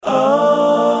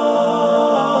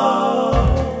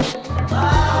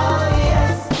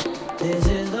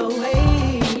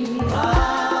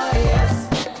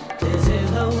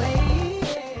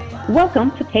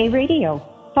Welcome to Pay Radio,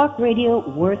 talk radio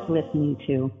worth listening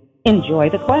to. Enjoy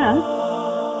the class.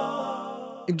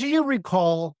 Do you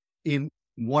recall in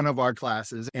one of our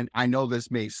classes, and I know this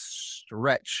may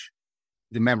stretch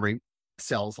the memory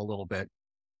cells a little bit,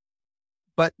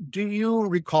 but do you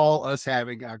recall us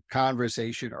having a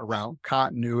conversation around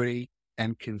continuity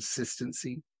and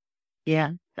consistency?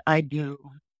 Yes, I do.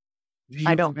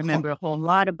 I don't remember a whole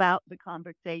lot about the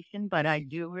conversation, but I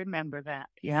do remember that.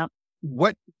 Yeah.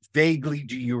 What vaguely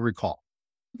do you recall?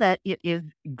 That it is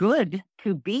good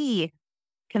to be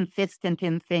consistent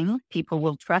in things. People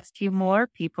will trust you more.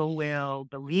 People will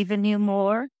believe in you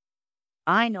more.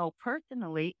 I know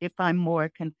personally, if I'm more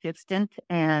consistent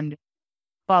and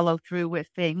follow through with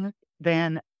things,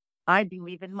 then I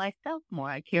believe in myself more.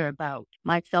 I care about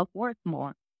my self-worth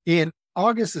more. In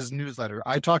August's newsletter,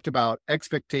 I talked about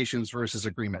expectations versus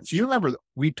agreements. You remember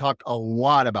we talked a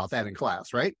lot about that in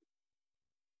class, right?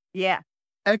 Yeah.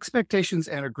 Expectations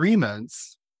and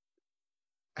agreements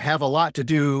have a lot to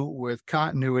do with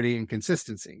continuity and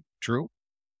consistency. True?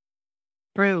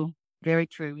 True. Very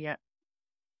true. Yeah.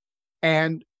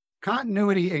 And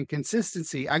continuity and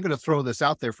consistency, I'm going to throw this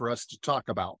out there for us to talk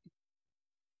about.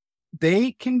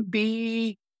 They can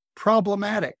be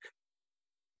problematic.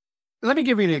 Let me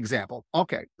give you an example.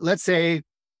 Okay, let's say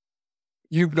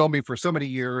you've known me for so many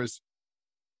years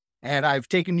and I've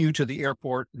taken you to the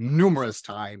airport numerous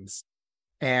times,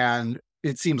 and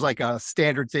it seems like a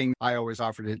standard thing. I always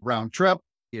offered a round trip.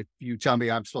 If you tell me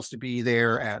I'm supposed to be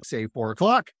there at, say,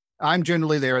 4:00, I'm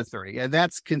generally there at 30, and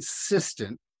that's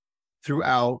consistent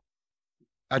throughout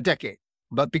a decade.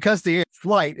 But because the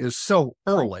flight is so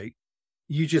early,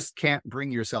 you just can't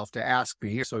bring yourself to ask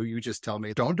me. So you just tell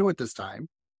me, don't do it this time.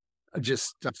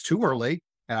 It's too early.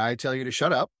 And I tell you to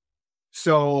shut up.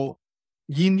 So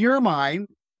in your mind,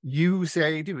 you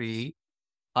say to me,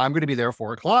 I'm going to be there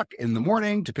 4:00 in the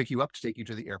morning to pick you up to take you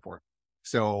to the airport.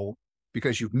 So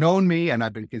because you've known me and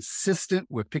I've been consistent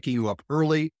with picking you up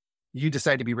early, you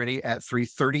decide to be ready at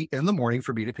 3:30 in the morning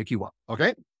for me to pick you up.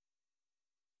 Okay.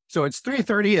 So it's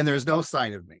 3:30 and there's no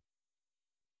sign of me.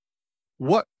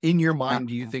 What in your mind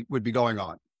do you think would be going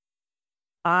on?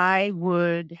 I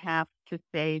would have to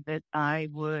say that I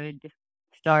would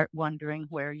start wondering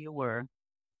where you were,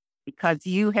 because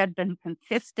you had been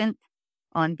consistent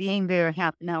on being there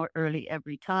half an hour early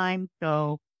every time.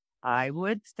 So I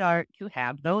would start to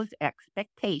have those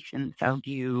expectations of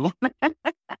you.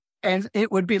 And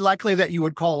it would be likely that you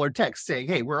would call or text saying,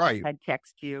 hey, where are you? I'd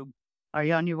text you, are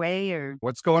you on your way, or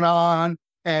what's going on?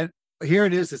 And here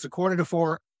it is. It's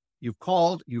 4:45. You've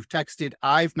called, you've texted.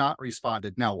 I've not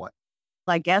responded. Now what?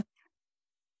 I guess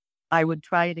I would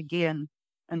try it again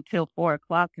until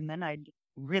 4:00, and then I'd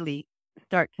really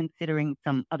start considering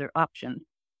some other options.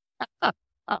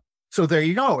 So there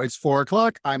you go. It's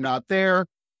 4:00. I'm not there.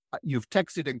 You've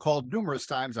texted and called numerous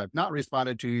times. I've not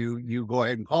responded to you. You go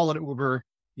ahead and call an Uber.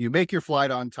 You make your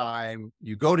flight on time.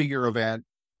 You go to your event.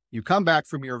 You come back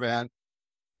from your event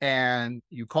and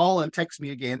you call and text me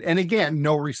again. And again,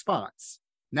 no response.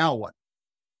 Now what?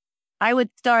 I would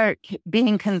start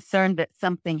being concerned that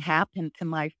something happened to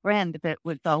my friend that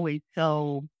was always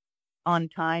so on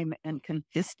time and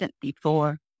consistent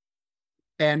before.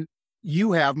 And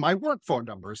you have my work phone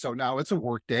number. So now it's a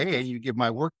work day and you give my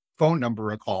work phone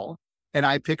number a call and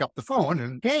I pick up the phone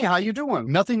and, hey, how you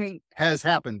doing? Nothing has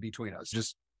happened between us.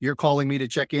 Just you're calling me to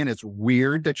check in. It's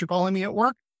weird that you're calling me at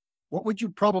work. What would you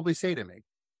probably say to me?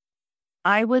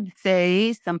 I would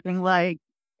say something like,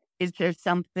 is there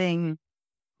something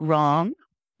wrong?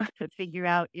 To figure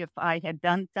out if I had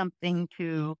done something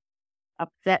to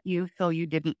upset you so you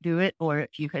didn't do it, or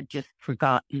if you had just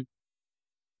forgotten.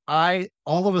 I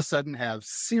all of a sudden have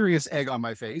serious egg on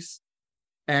my face.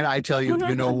 And I tell you,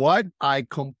 you know what? I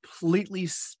completely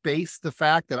spaced the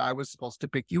fact that I was supposed to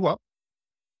pick you up.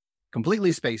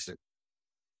 Completely spaced it.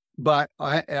 But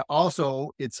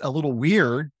also, it's a little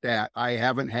weird that I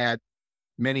haven't had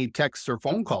many texts or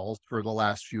phone calls for the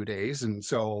last few days. And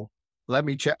so let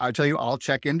me check. I'll tell you, I'll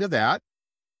check into that.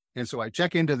 And so I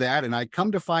check into that and I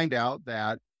come to find out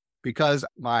that because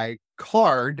my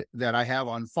card that I have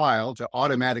on file to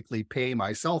automatically pay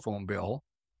my cell phone bill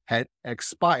had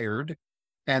expired,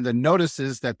 and the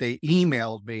notices that they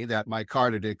emailed me that my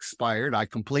card had expired, I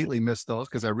completely missed those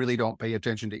because I really don't pay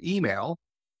attention to email.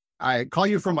 I call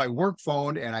you from my work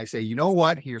phone and I say, you know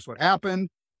what? Here's what happened.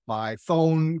 My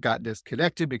phone got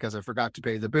disconnected because I forgot to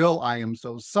pay the bill. I am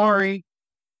so sorry.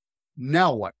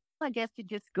 Now what? I guess you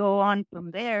just go on from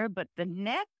there. But the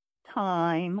next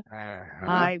time,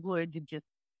 I would just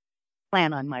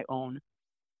plan on my own.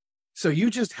 So you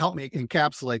just help me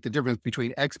encapsulate the difference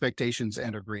between expectations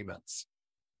and agreements.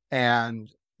 And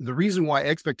the reason why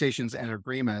expectations and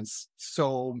agreements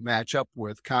so match up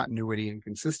with continuity and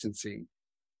consistency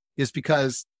is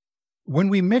because when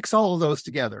we mix all of those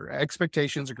together,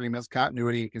 expectations, agreements,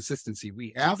 continuity, and consistency,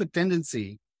 we have a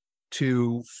tendency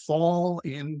to fall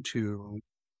into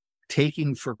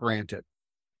taking for granted.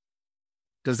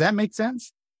 Does that make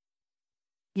sense?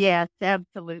 Yes,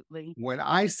 absolutely. When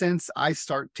I sense I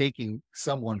start taking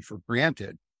someone for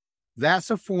granted,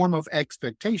 that's a form of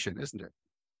expectation, isn't it?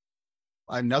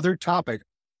 Another topic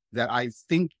that I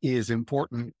think is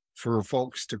important for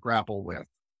folks to grapple with: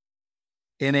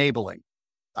 enabling.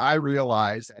 I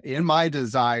realized that in my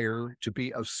desire to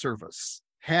be of service,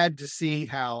 had to see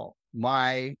how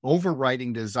my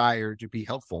overriding desire to be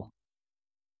helpful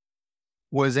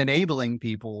was enabling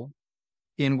people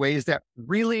in ways that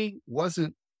really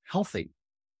wasn't healthy.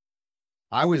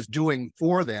 I was doing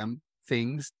for them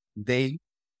things they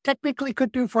technically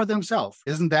could do for themselves.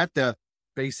 Isn't that the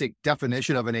basic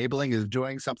definition of enabling, is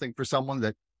doing something for someone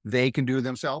that they can do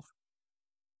themselves?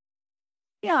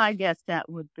 Yeah, I guess that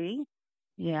would be.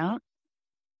 Yeah.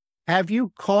 Have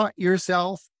you caught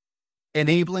yourself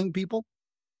enabling people?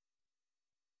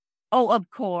 Oh, of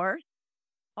course,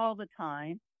 all the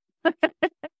time.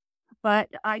 But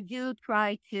I do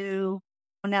try to,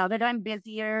 now that I'm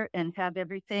busier and have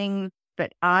everything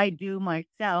that I do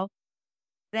myself,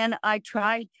 then I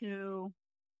try to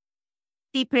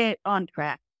keep it on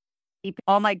track, keep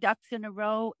all my ducks in a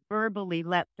row, verbally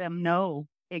let them know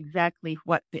exactly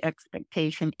what the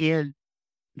expectation is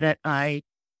that I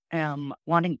am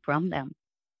wanting from them.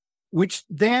 Which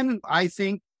then I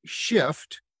think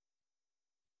shift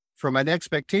from an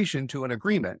expectation to an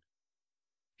agreement.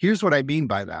 Here's what I mean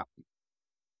by that.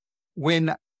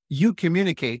 When you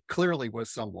communicate clearly with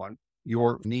someone,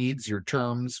 your needs, your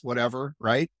terms, whatever,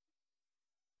 right?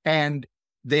 And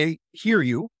they hear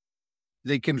you,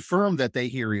 they confirm that they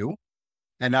hear you.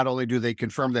 And not only do they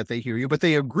confirm that they hear you, but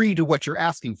they agree to what you're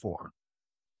asking for.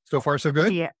 So far, so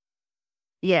good? Yeah.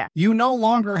 Yeah. You no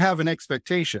longer have an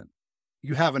expectation.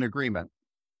 You have an agreement.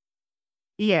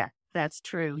 Yeah. That's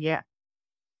true. Yeah.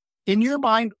 In your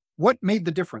mind, what made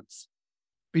the difference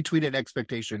between an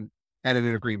expectation and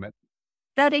an agreement?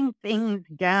 Setting things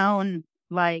down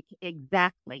like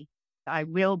exactly. I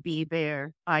will be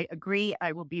there. I agree.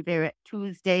 I will be there at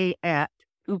Tuesday at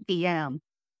 2 p.m.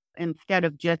 instead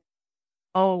of just,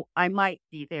 oh, I might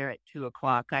be there at 2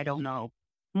 o'clock. I don't know.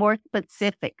 More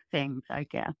specific things, I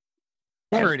guess.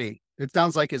 Clarity. It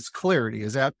sounds like it's clarity.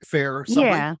 Is that fair?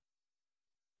 Yeah.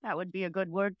 That would be a good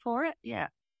word for it. Yeah.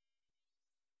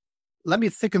 Let me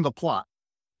thicken the plot.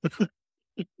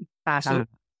 Uh-huh. So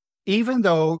even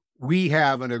though we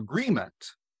have an agreement,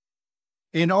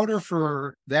 in order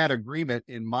for that agreement,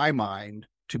 in my mind,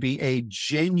 to be a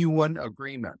genuine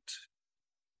agreement,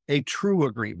 a true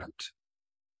agreement,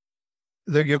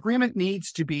 the agreement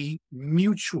needs to be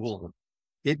mutual.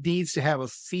 It needs to have a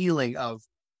feeling of,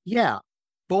 yeah,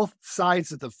 both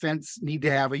sides of the fence need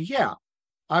to have a, yeah,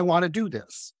 I want to do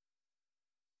this.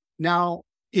 Now,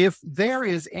 if there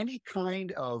is any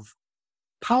kind of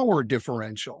power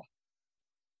differential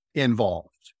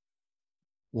involved,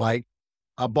 like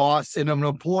a boss and an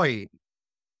employee,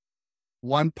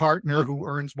 one partner who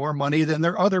earns more money than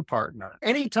their other partner,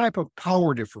 any type of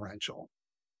power differential,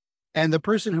 and the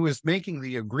person who is making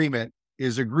the agreement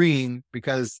is agreeing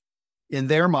because in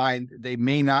their mind, they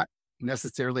may not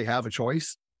necessarily have a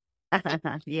choice.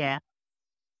 Yeah.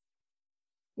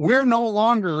 We're no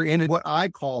longer in what I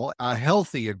call a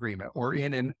healthy agreement or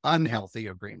in an unhealthy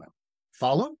agreement.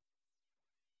 Follow?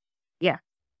 Yeah.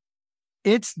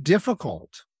 It's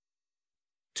difficult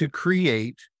to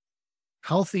create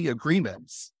healthy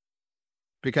agreements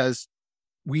because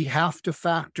we have to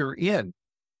factor in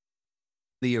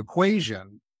the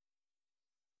equation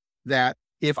that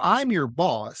if I'm your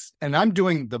boss and I'm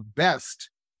doing the best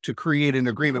to create an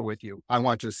agreement with you, I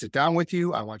want to sit down with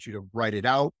you. I want you to write it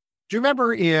out. Do you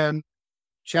remember in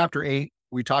chapter 8,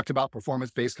 we talked about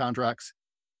performance-based contracts?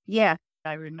 Yeah.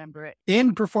 I remember it.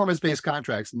 In performance-based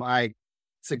contracts, my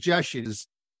suggestion is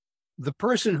the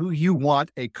person who you want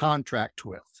a contract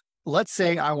with. Let's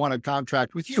say I want a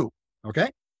contract with you. Okay.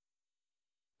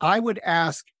 I would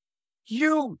ask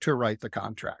you to write the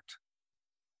contract.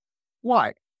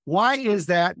 Why? Why is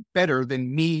that better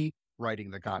than me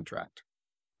writing the contract?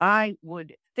 I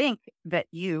would think that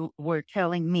you were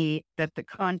telling me that the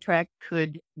contract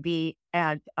could be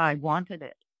as I wanted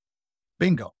it.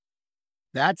 Bingo.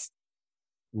 That's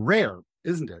rare,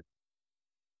 isn't it?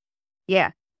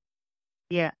 Yeah.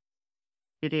 Yeah,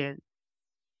 it is.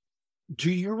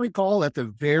 Do you recall at the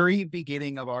very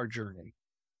beginning of our journey,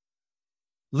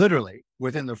 literally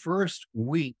within the first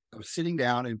week of sitting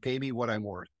down and pay me what I'm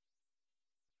worth,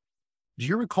 Do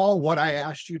you recall what I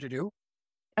asked you to do?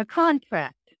 A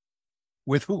contract.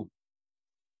 With who?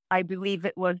 I believe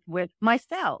it was with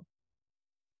myself.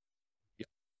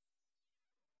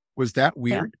 Was that Yeah.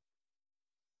 weird?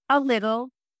 A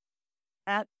little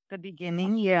at the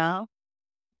beginning, yeah.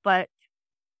 But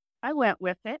I went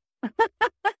with it.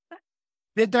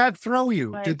 Did that throw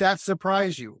you? But Did that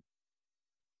surprise you?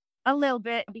 a little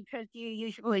bit, because you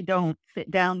usually don't sit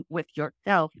down with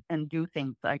yourself and do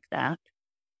things like that.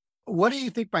 What do you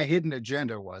think my hidden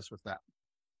agenda was with that?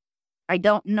 I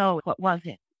don't know. What was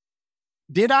it?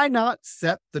 Did I not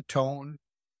set the tone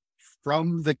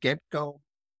from the get-go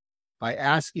by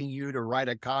asking you to write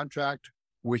a contract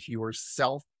with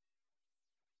yourself?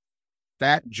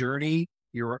 That journey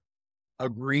you're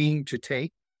agreeing to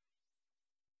take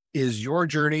is your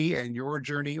journey and your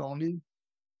journey only.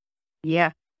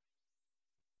 Yeah.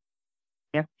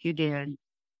 Yes, you did.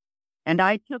 And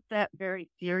I took that very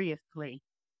seriously.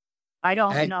 I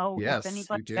don't know if Yes, you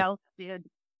anybody did. else did,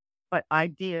 but I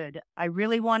did. I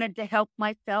really wanted to help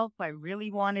myself. I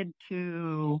really wanted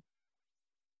to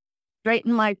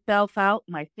straighten myself out,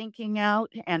 my thinking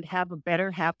out, and have a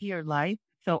better, happier life.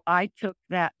 So I took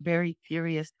that very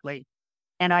seriously,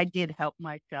 and I did help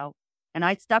myself. And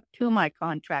I stuck to my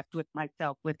contract with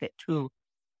myself with it too.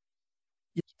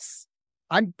 Yes.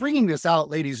 I'm bringing this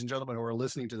out, ladies and gentlemen, who are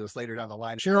listening to this later down the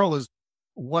line. Cheryl is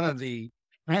one of the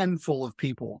handful of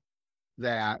people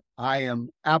that I am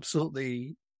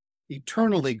absolutely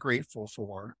eternally grateful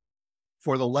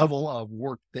for the level of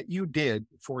work that you did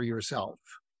for yourself.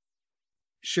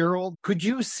 Cheryl, could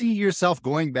you see yourself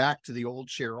going back to the old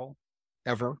Cheryl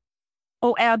ever?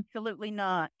 Oh, absolutely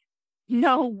not.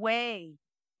 No way.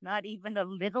 Not even a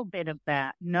little bit of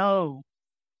that. No.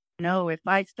 No, if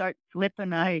I start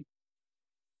slipping, I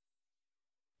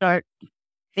start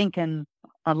thinking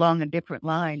along a different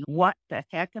line. What the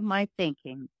heck am I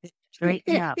thinking?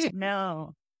 Straighten up.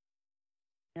 No.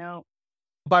 No.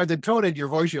 By the tone in your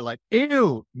voice, you're like,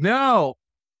 ew, no.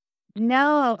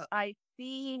 No, I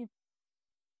see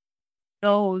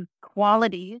those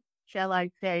qualities, shall I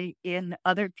say, in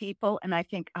other people. And I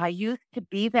think I used to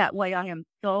be that way. I am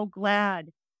so glad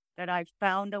that I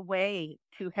found a way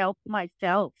to help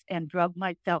myself and drug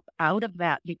myself out of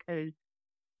that, because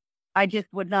I just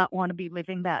would not want to be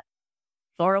living that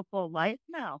sorrowful life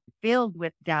now, filled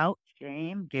with doubt,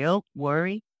 shame, guilt,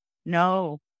 worry.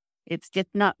 No, it's just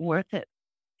not worth it.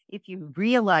 If you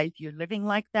realize you're living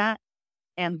like that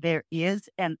and there is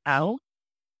an out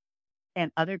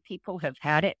and other people have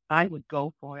had it, I would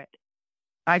go for it.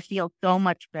 I feel so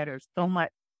much better, so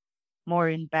much more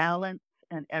in balance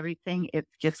and everything. It's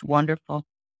just wonderful.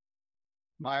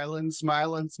 Smiling,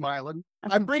 smiling, smiling.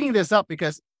 I'm bringing this up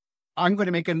because I'm going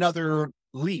to make another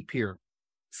leap here.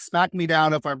 Smack me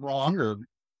down if I'm wrong or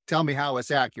tell me how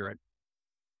it's accurate.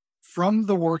 From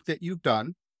the work that you've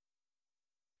done,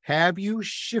 have you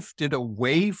shifted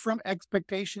away from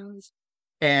expectations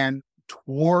and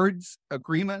towards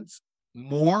agreements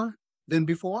more than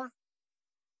before?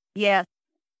 Yes,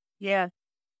 yes.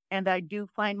 And I do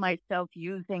find myself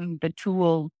using the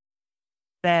tools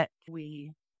that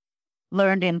we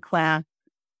learned in class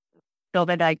so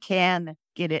that I can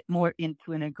get it more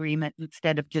into an agreement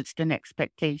instead of just an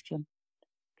expectation.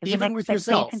 'Cause an Even with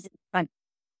yourself. expectation is fun.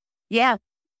 Yeah,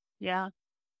 yeah,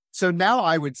 So now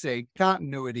I would say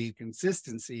continuity,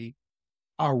 consistency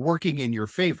are working in your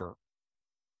favor.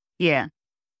 yeah.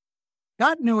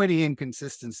 Continuity and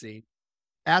consistency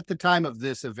at the time of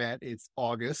this event, it's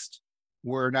August.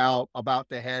 We're now about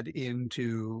to head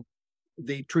into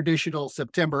the traditional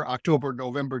September, October,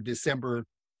 November, December,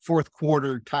 fourth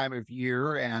quarter time of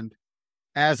year. And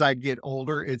as I get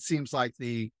older, it seems like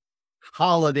the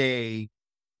holiday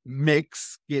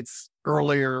mix gets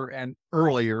earlier and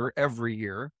earlier every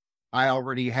year. I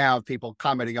already have people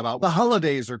commenting about the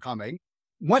holidays are coming.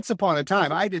 Once upon a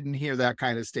time, I didn't hear that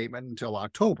kind of statement until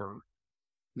October.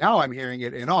 Now I'm hearing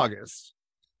it in August.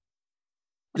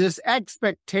 This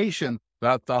expectation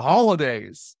that the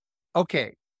holidays,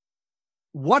 okay,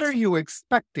 what are you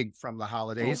expecting from the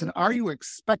holidays? And are you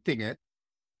expecting it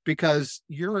because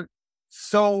you're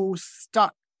so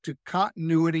stuck to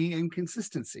continuity and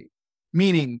consistency?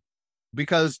 Meaning,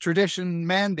 because tradition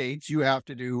mandates you have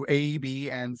to do A, B,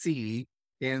 and C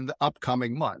in the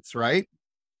upcoming months, right?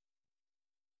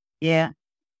 Yeah.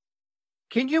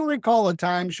 Can you recall a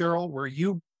time, Cheryl, where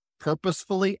you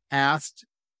purposefully asked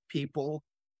people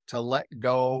to let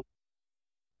go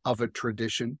of a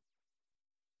tradition?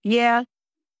 Yeah.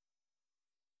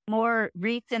 More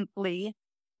recently,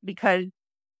 because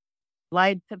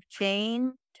lives have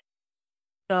changed.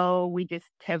 So we just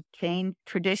have changed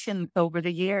traditions over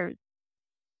the years.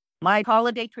 My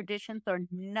holiday traditions are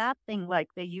nothing like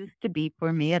they used to be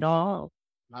for me at all.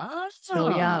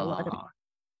 So yeah,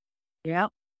 yeah.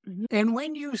 Mhm. And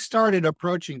when you started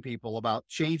approaching people about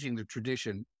changing the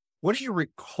tradition, what do you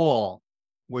recall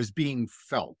was being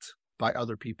felt by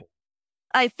other people?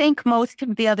 I think most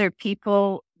of the other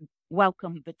people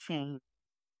welcome the change.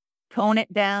 Tone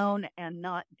it down and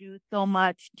not do so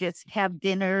much, just have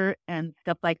dinner and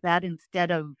stuff like that instead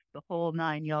of the whole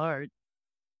 9 yards.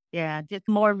 Yeah, just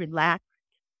more relaxed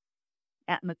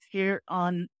atmosphere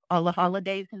on all the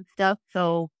holidays and stuff,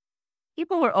 so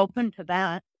people were open to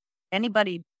that.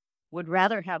 Anybody would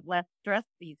rather have less stress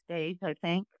these days, I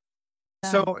think.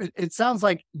 So Yeah. it sounds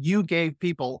like you gave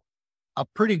people a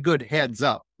pretty good heads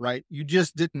up, right? You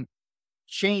just didn't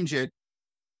change it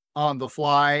on the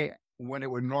fly when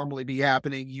it would normally be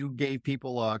happening. You gave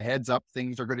people a heads up,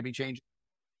 things are going to be changing.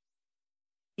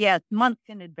 Yes, months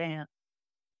in advance.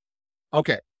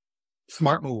 Okay,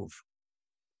 smart move.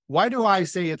 Why do I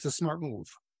say it's a smart move?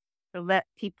 To let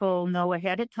people know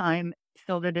ahead of time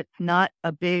so that it's not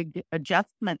a big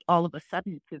adjustment all of a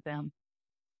sudden to them.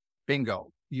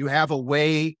 Bingo. You have a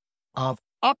way of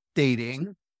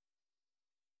updating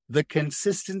the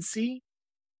consistency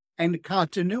and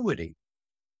continuity.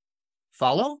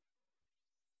 Follow?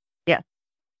 Yeah.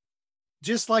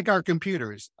 Just like our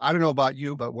computers. I don't know about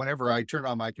you, but whenever I turn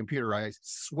on my computer, I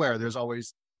swear there's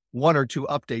always one or two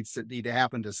updates that need to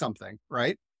happen to something,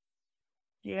 right?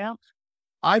 Yeah.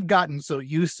 I've gotten so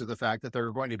used to the fact that there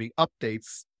are going to be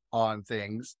updates on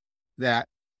things that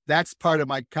that's part of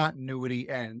my continuity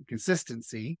and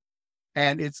consistency.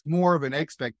 And it's more of an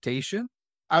expectation.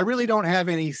 I really don't have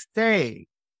any say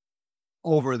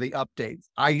over the updates.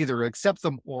 I either accept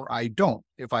them or I don't.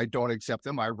 If I don't accept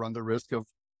them, I run the risk of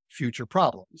future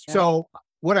problems. Yeah. So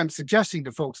what I'm suggesting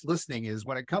to folks listening is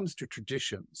when it comes to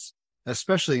traditions,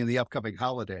 especially in the upcoming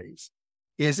holidays,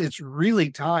 is it's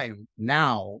really time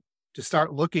now to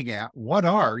start looking at what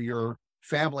are your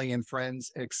family and friends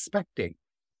expecting?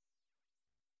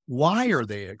 Why are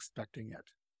they expecting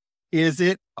it? Is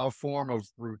it a form of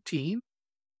routine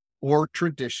or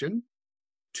tradition?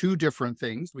 Two different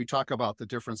things. We talk about the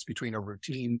difference between a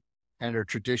routine and a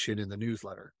tradition in the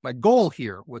newsletter. My goal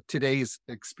here with today's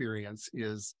experience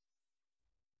is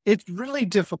it's really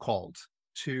difficult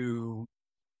to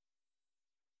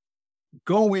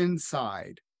go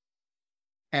inside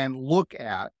and look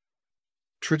at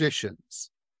traditions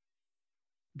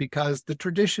because the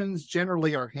traditions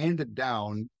generally are handed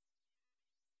down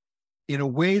in a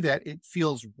way that it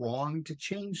feels wrong to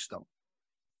change them.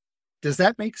 Does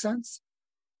that make sense?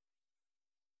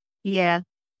 Yeah.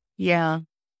 Yeah.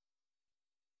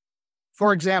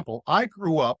 For example, I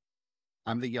grew up,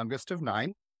 I'm the youngest of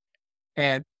 9,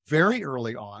 and very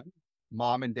early on,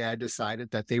 mom and dad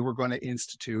decided that they were going to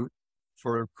institute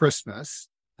for Christmas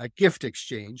a gift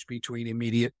exchange between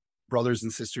immediate brothers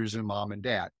and sisters and mom and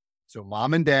dad. So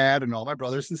mom and dad and all my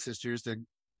brothers and sisters, the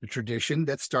tradition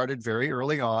that started very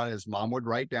early on is mom would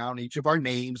write down each of our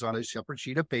names on a separate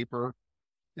sheet of paper.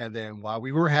 And then while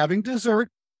we were having dessert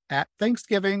at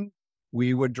Thanksgiving,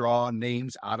 we would draw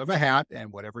names out of a hat,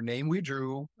 and whatever name we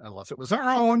drew, unless it was our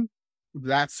own,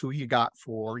 that's who you got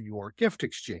for your gift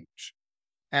exchange.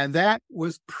 And that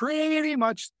was pretty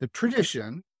much the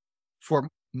tradition for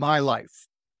my life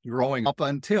growing up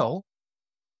until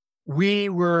we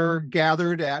were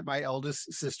gathered at my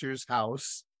eldest sister's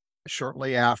house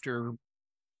shortly after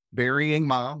burying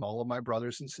mom. All of my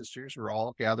brothers and sisters were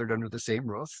all gathered under the same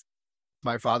roof.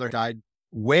 My father died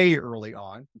way early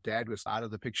on. Dad was out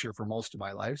of the picture for most of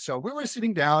my life. So we were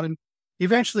sitting down and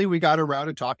eventually we got around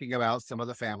to talking about some of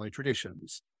the family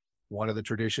traditions. One of the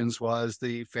traditions was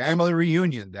the family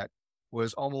reunion that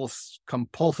was almost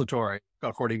compulsory,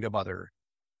 according to mother.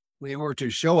 We were to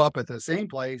show up at the same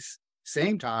place,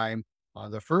 same time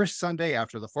on the first Sunday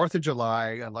after the 4th of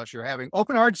July, unless you're having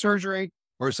open heart surgery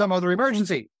or some other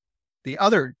emergency. The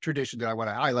other tradition that I want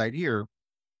to highlight here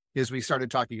is we started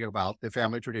talking about the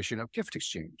family tradition of gift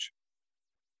exchange.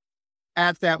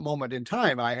 At that moment in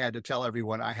time, I had to tell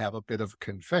everyone I have a bit of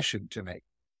confession to make.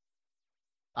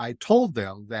 I told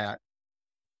them that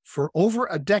for over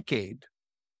a decade,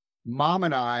 mom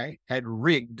and I had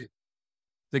rigged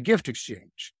the gift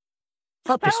exchange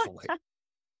purposefully.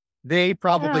 They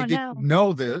probably didn't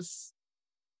know this.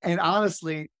 And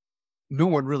honestly, no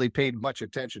one really paid much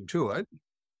attention to it.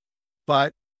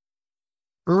 But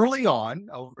early on,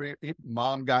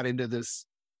 mom got into this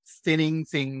thinning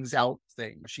things out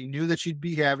thing. She knew that she'd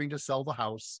be having to sell the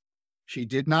house. She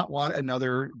did not want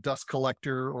another dust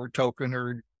collector or token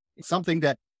or something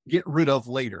to get rid of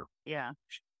later. Yeah.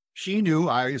 She knew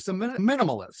I was a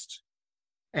minimalist.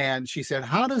 And she said,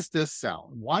 how does this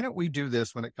sound? Why don't we do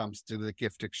this when it comes to the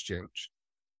gift exchange?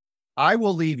 I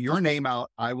will leave your name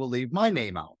out. I will leave my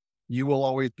name out. You will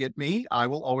always get me. I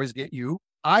will always get you.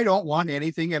 I don't want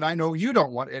anything, and I know you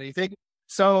don't want anything.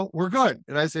 So we're good.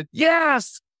 And I said,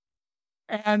 yes.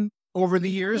 And over the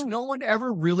years, no one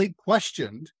ever really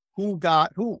questioned who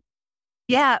got who.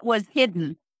 Yeah, it was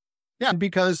hidden. Yeah,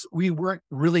 because we weren't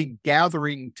really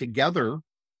gathering together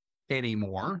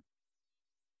anymore.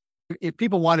 If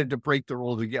people wanted to break the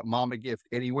rule to get mom a gift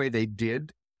anyway, they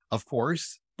did, of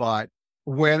course. But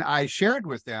when I shared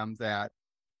with them that,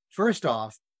 first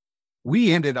off,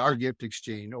 we ended our gift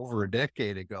exchange over a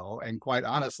decade ago. And quite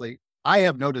honestly, I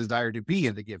have no desire to be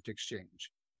in the gift exchange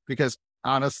because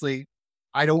honestly,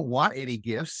 I don't want any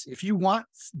gifts. If you want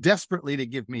desperately to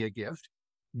give me a gift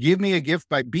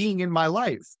by being in my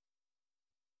life.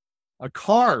 A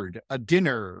card, a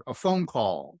dinner, a phone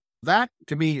call. That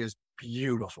to me is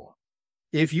beautiful.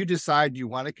 If you decide you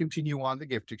want to continue on the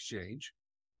gift exchange,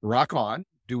 rock on,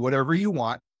 do whatever you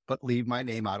want, but leave my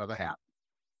name out of the hat.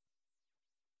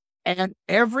 And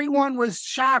everyone was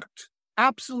shocked,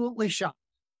 absolutely shocked.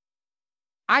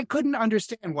 I couldn't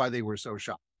understand why they were so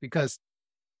shocked because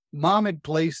mom had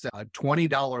placed a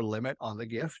 $20 limit on the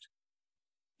gift.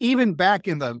 Even back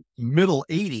in the middle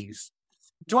 80s,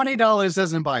 $20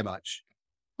 doesn't buy much.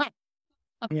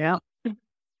 Yeah.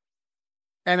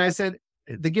 And I said,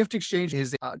 the gift exchange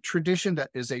is a tradition that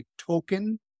is a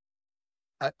token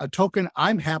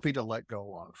I'm happy to let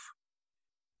go of.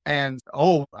 And,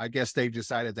 I guess they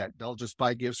decided that they'll just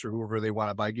buy gifts for whoever they want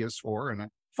to buy gifts for. And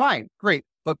fine, great.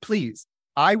 But please,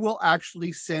 I will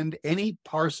actually send any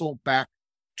parcel back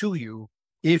to you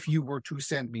if you were to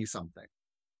send me something.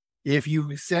 If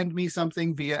you send me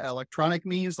something via electronic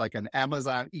means like an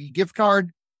Amazon e-gift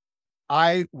card,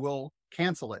 I will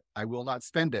cancel it. I will not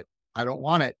spend it. I don't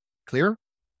want it. Clear?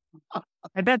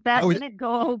 I bet that didn't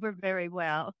go over very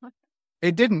well.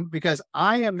 It didn't because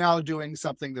I am now doing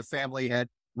something the family had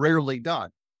rarely done.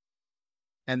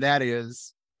 And that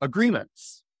is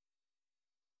agreements.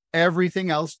 Everything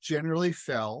else generally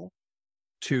fell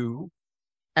to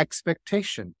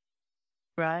expectation.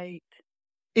 Right.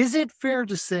 Is it fair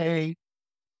to say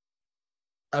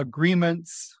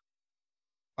agreements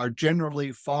are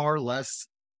generally far less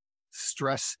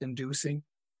stress-inducing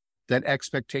than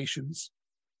expectations?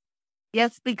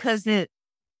 Yes, because it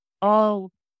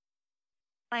all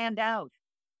planned out.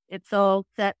 It's all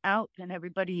set out and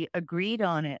everybody agreed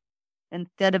on it.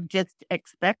 Instead of just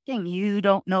expecting, you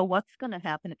don't know what's going to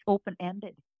happen. It's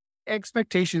open-ended.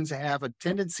 Expectations have a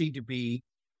tendency to be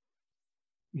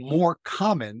more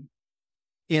common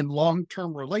in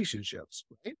long-term relationships,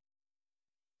 right?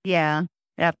 Yeah.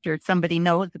 After somebody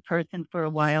knows the person for a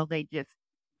while, they just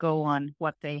go on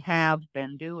what they have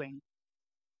been doing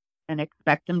and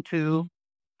expect them to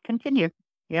continue.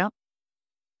 Yeah.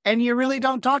 And you really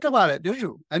don't talk about it, do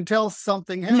you? Until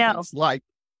something happens, like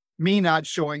me not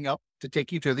showing up to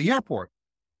take you to the airport.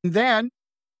 And then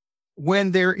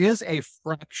when there is a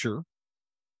fracture,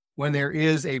 when there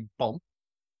is a bump,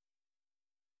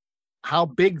 how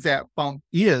big that bump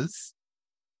is,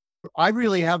 I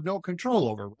really have no control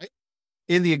over, right?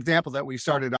 In the example that we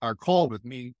started our call with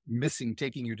me missing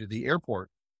taking you to the airport.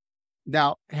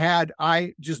 Now, had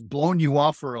I just blown you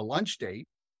off for a lunch date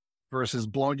versus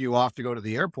blown you off to go to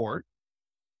the airport,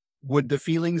 would the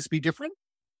feelings be different?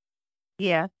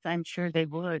 Yes, I'm sure they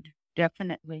would.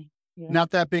 Definitely. Yeah.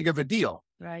 Not that big of a deal.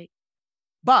 Right.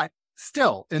 But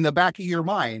still, in the back of your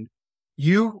mind,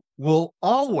 you will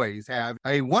always have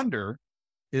a wonder,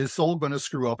 is Soul going to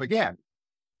screw up again?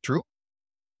 True?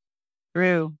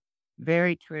 True.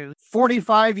 Very true.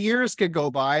 45 years could go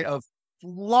by of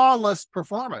flawless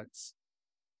performance,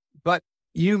 but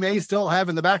you may still have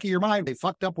in the back of your mind, they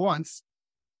fucked up once.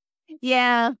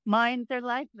 Yeah, minds are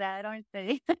like that, aren't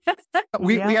they?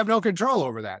 We have no control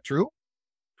over that, true?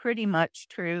 Pretty much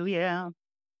true, yeah.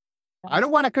 I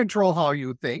don't want to control how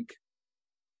you think.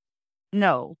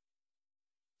 No.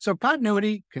 So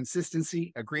continuity,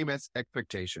 consistency, agreements,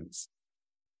 expectations,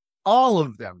 all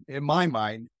of them, in my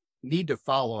mind, need to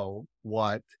follow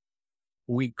what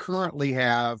we currently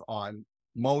have on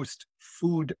most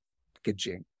food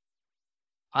packaging.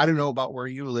 I don't know about where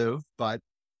you live, but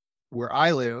where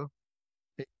I live,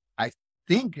 I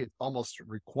think it's almost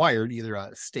required, either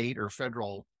a state or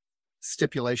federal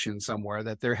stipulation somewhere,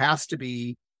 that there has to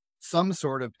be some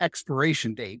sort of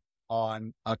expiration date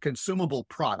on a consumable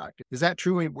product. Is that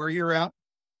true where you're at?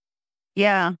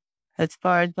 Yeah, as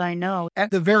far as I know.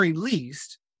 At the very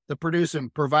least, the producer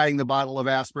providing the bottle of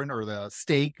aspirin or the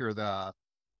steak or the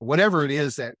whatever it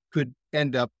is that could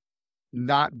end up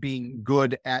not being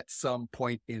good at some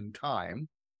point in time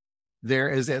there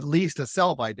is at least a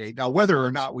sell-by date. Now, whether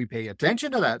or not we pay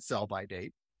attention to that sell-by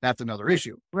date, that's another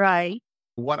issue. Right.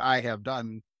 What I have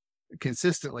done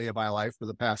consistently in my life for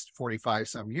the past 45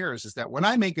 some years is that when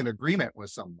I make an agreement with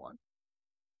someone,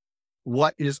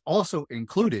 what is also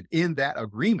included in that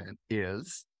agreement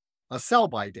is a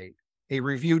sell-by date, a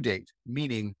review date,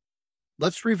 meaning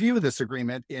let's review this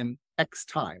agreement in X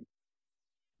time.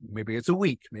 Maybe it's a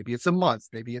week, maybe it's a month,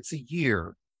 maybe it's a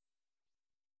year.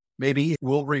 Maybe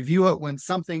we'll review it when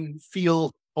something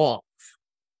feels off.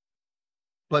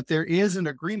 But there is an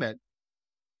agreement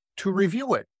to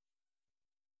review it.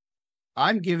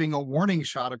 I'm giving a warning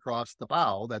shot across the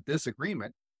bow that this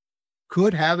agreement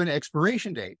could have an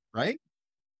expiration date, right?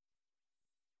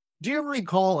 Do you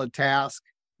recall a task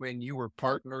when you were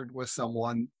partnered with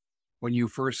someone, when you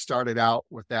first started out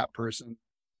with that person?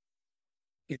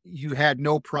 You had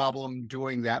no problem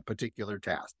doing that particular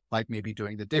task, like maybe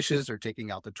doing the dishes or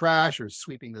taking out the trash or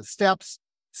sweeping the steps,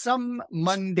 some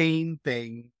mundane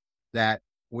thing that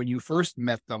when you first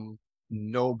met them,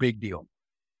 no big deal.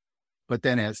 But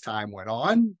then as time went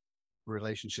on,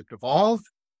 relationship evolved,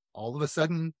 all of a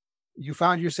sudden you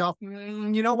found yourself,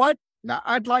 you know what? Now,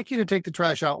 I'd like you to take the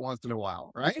trash out once in a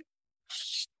while, right?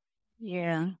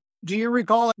 Yeah. Do you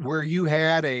recall where you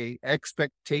had a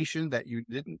expectation that you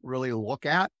didn't really look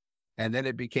at and then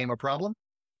it became a problem?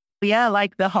 Yeah,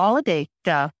 like the holiday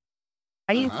stuff.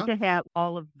 I used Uh-huh. to have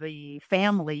all of the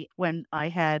family when I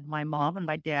had my mom and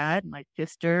my dad, my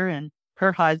sister and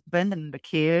her husband and the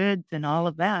kids and all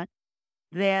of that.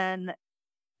 Then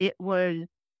it was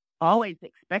always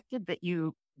expected that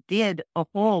you did a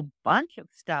whole bunch of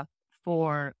stuff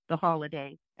for the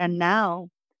holidays. And now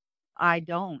I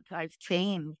don't. I've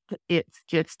changed. It's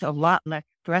just a lot less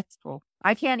stressful.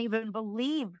 I can't even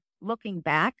believe looking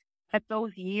back at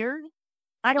those years.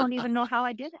 I don't even know how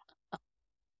I did it.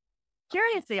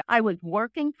 Seriously, I was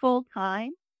working full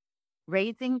time,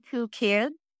 raising two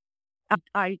kids.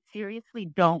 I seriously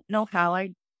don't know how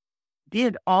I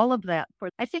did all of that.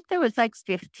 I think there was like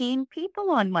 15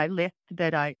 people on my list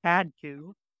that I had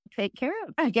to take care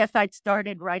of. I guess I'd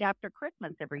started right after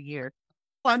Christmas every year.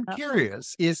 I'm Uh,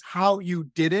 curious, is how you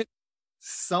did it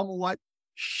somewhat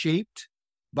shaped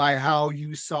by how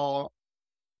you saw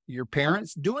your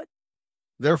parents do it?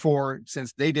 Therefore,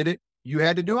 since they did it, you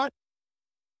had to do it?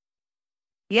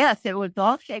 Yes, it was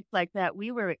all shaped like that.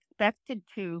 We were expected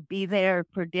to be there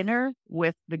for dinner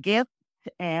with the gifts,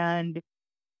 and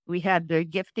we had the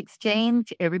gift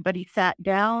exchange. Everybody sat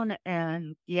down,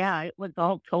 and yeah, it was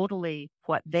all totally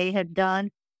what they had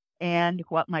done and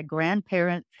what my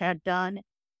grandparents had done.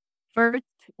 First,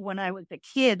 when I was a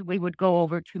kid, we would go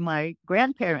over to my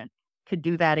grandparents to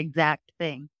do that exact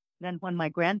thing. Then when my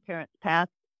grandparents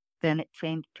passed, then it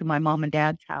changed to my mom and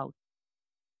dad's house,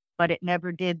 but it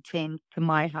never did change to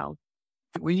my house.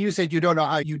 When you said you don't know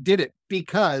how you did it,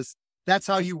 because that's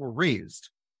how you were raised.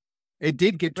 It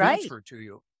did get Right. transferred to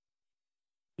you.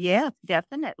 Yes,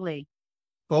 definitely.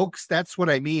 Folks, that's what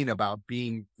I mean about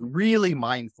being really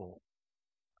mindful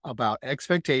about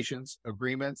expectations,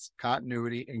 agreements,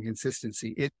 continuity, and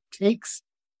consistency. It takes,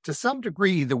 to some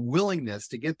degree, the willingness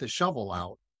to get the shovel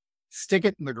out, stick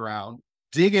it in the ground,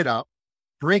 dig it up,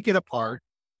 break it apart,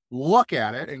 look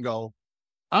at it and go,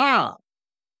 ah,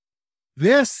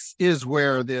 this is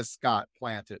where this got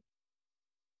planted.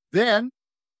 Then,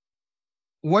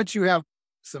 once you have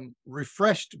some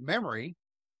refreshed memory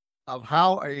of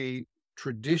how a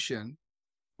tradition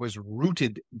was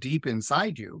rooted deep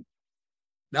inside you,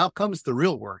 now comes the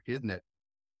real work, isn't it?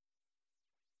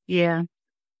 Yeah.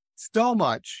 So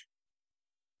much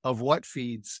of what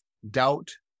feeds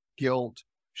doubt, guilt,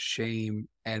 shame,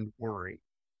 and worry.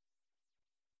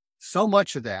 So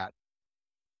much of that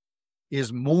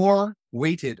is more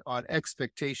weighted on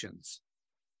expectations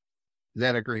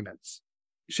than agreements.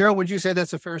 Cheryl, would you say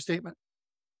that's a fair statement?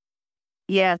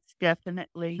 Yes,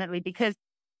 definitely. Definitely. Because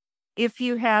if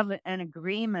you have an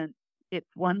agreement,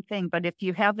 it's one thing, but if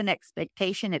you have an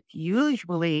expectation, it's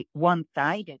usually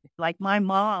one-sided. Like my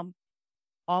mom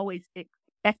always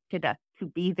expected us to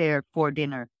be there for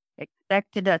dinner,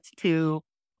 expected us to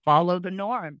follow the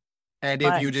norm, And if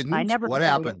but you I didn't, never what followed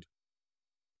it. happened?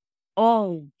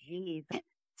 Oh, geez.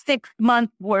 6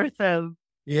 months worth of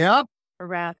Yep.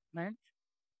 harassment.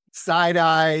 Side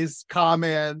eyes,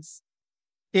 comments.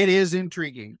 It is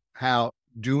intriguing how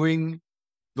doing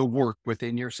the work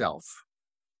within yourself,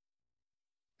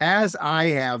 as I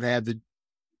have had the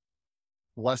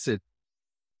blessed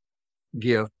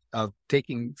gift of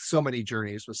taking so many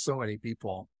journeys with so many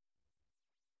people,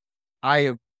 I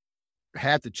have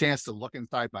had the chance to look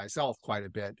inside myself quite a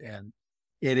bit. And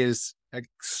it is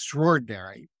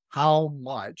extraordinary how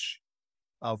much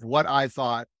of what I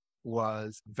thought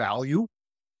was value,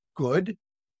 good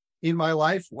in my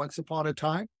life once upon a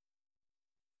time,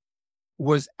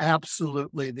 was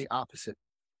absolutely the opposite.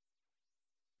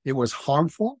 It was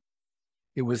harmful.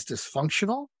 It was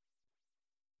dysfunctional.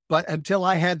 But until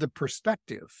I had the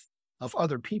perspective of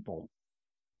other people,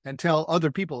 until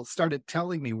other people started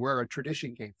telling me where a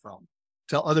tradition came from,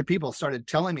 till other people started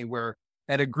telling me where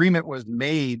an agreement was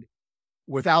made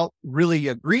without really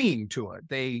agreeing to it.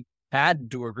 They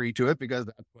had to agree to it because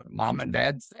that's what mom and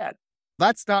dad said.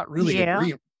 That's not really Yeah.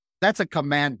 agreement. That's a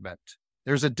commandment.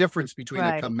 There's a difference between a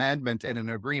Right. commandment and an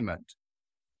agreement.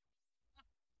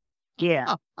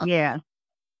 Yeah. Yeah.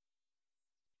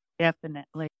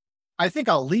 Definitely. I think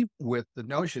I'll leave with the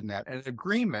notion that an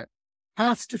agreement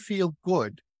has to feel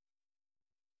good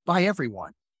by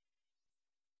everyone.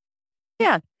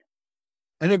 Yeah.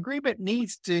 An agreement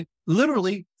needs to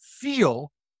literally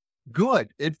feel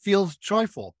good. It feels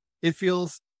joyful. It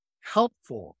feels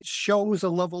helpful. It shows a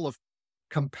level of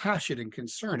compassion and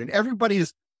concern, and everybody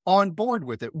is on board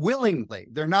with it willingly.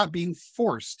 They're not being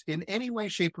forced in any way,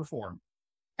 shape, or form.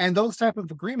 And those type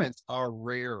of agreements are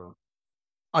rare.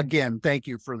 Again, thank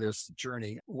you for this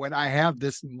journey. When I have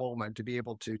this moment to be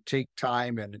able to take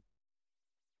time and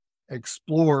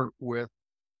explore with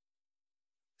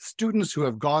students who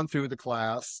have gone through the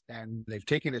class and they've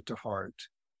taken it to heart,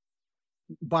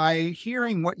 by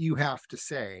hearing what you have to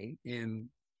say in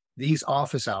these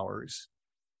office hours,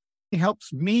 it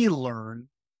helps me learn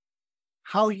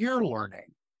how you're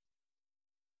learning.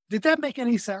 Did that make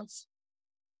any sense?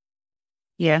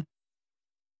 Yeah.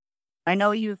 I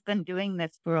know you've been doing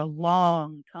this for a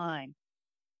long time.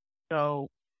 So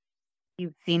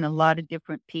you've seen a lot of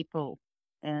different people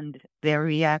and their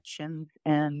reactions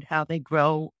and how they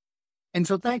grow. And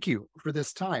so thank you for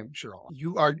this time, Cheryl.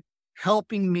 You are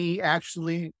helping me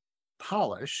actually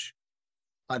polish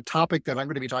a topic that I'm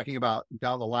going to be talking about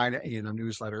down the line in a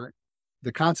newsletter,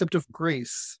 the concept of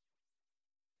grace.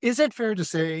 Is it fair to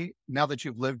say, now that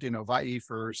you've lived in Hawaii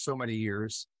for so many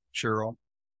years, Cheryl,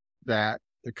 that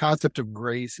the concept of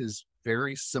grace is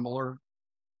very similar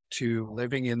to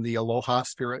living in the aloha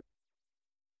spirit?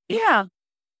 Yeah,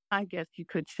 I guess you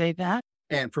could say that.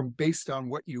 And from based on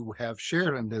what you have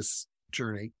shared in this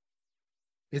journey,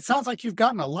 it sounds like you've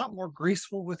gotten a lot more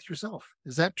graceful with yourself.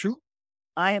 Is that true?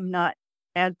 I am not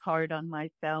as hard on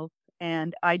myself,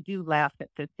 and I do laugh at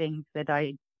the things that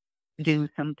I do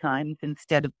sometimes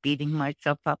instead of beating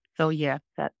myself up. So yes,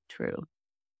 that's true.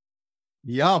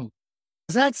 Yum.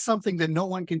 That's something that no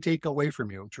one can take away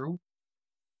from you. True?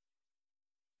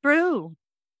 True.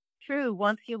 True.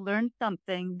 Once you learn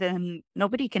something, then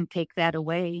nobody can take that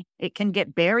away. It can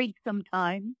get buried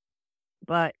sometimes,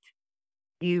 but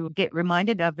you get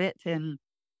reminded of it and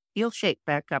you'll shake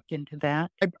back up into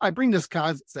that. I bring this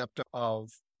concept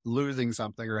of losing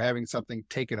something or having something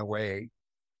taken away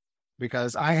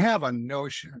because I have a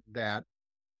notion that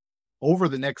over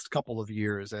the next couple of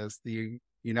years, as the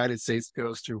United States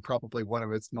goes through probably one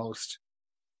of its most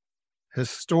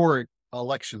historic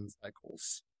election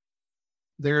cycles,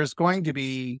 there's going to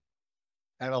be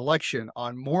an election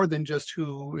on more than just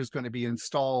who is going to be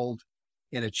installed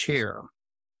in a chair.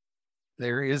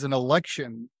 There is an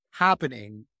election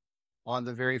happening on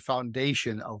the very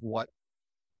foundation of what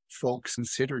folks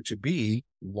consider to be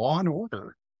law and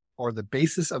order or the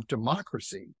basis of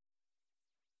democracy.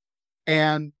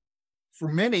 And for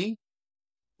many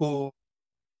who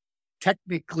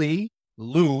technically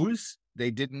lose,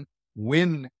 they didn't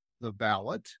win the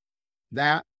ballot,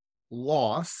 that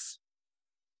loss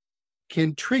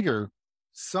can trigger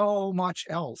so much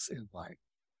else in life.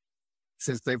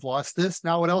 Since they've lost this,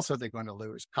 now what else are they going to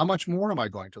lose? How much more am I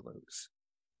going to lose?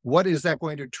 What is that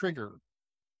going to trigger?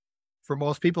 For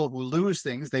most people who lose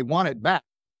things, they want it back.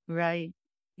 Right.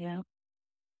 Yeah.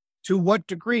 To what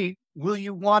degree will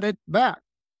you want it back?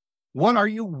 What are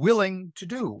you willing to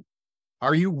do?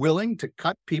 Are you willing to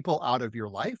cut people out of your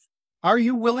life? Are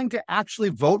you willing to actually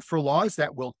vote for laws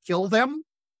that will kill them?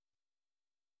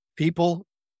 People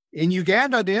in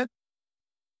Uganda did.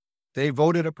 They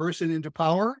voted a person into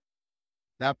power.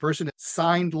 That person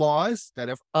signed laws that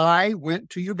if I went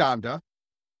to Uganda,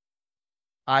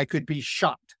 I could be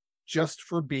shot just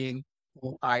for being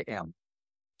who I am.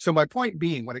 So my point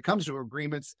being, when it comes to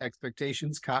agreements,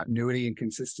 expectations, continuity, and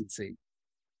consistency,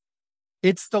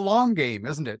 it's the long game,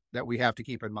 isn't it, that we have to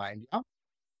keep in mind? Yeah?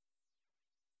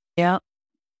 Yeah.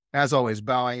 As always,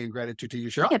 bowing in gratitude to you,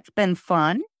 Cheryl. It's been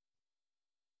fun.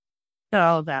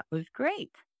 So that was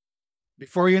great.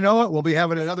 Before you know it, we'll be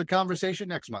having another conversation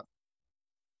next month.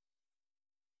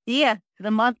 Yeah.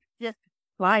 The months just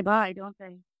fly by, don't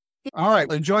they? All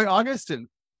right. Enjoy August, and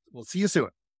we'll see you soon.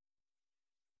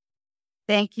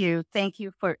 Thank you. Thank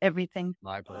you for everything.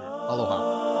 My pleasure. Aloha.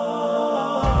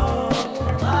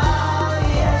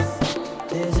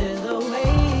 This is the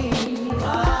way.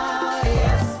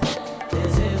 Yes,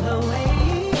 this is the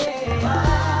way.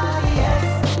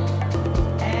 Yes,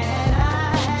 and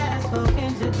I have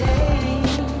spoken today.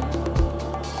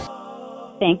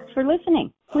 Thanks for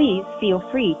listening. Please feel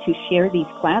free to share these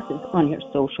classes on your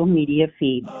social media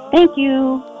feeds. Thank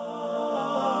you.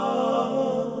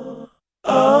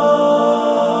 Oh.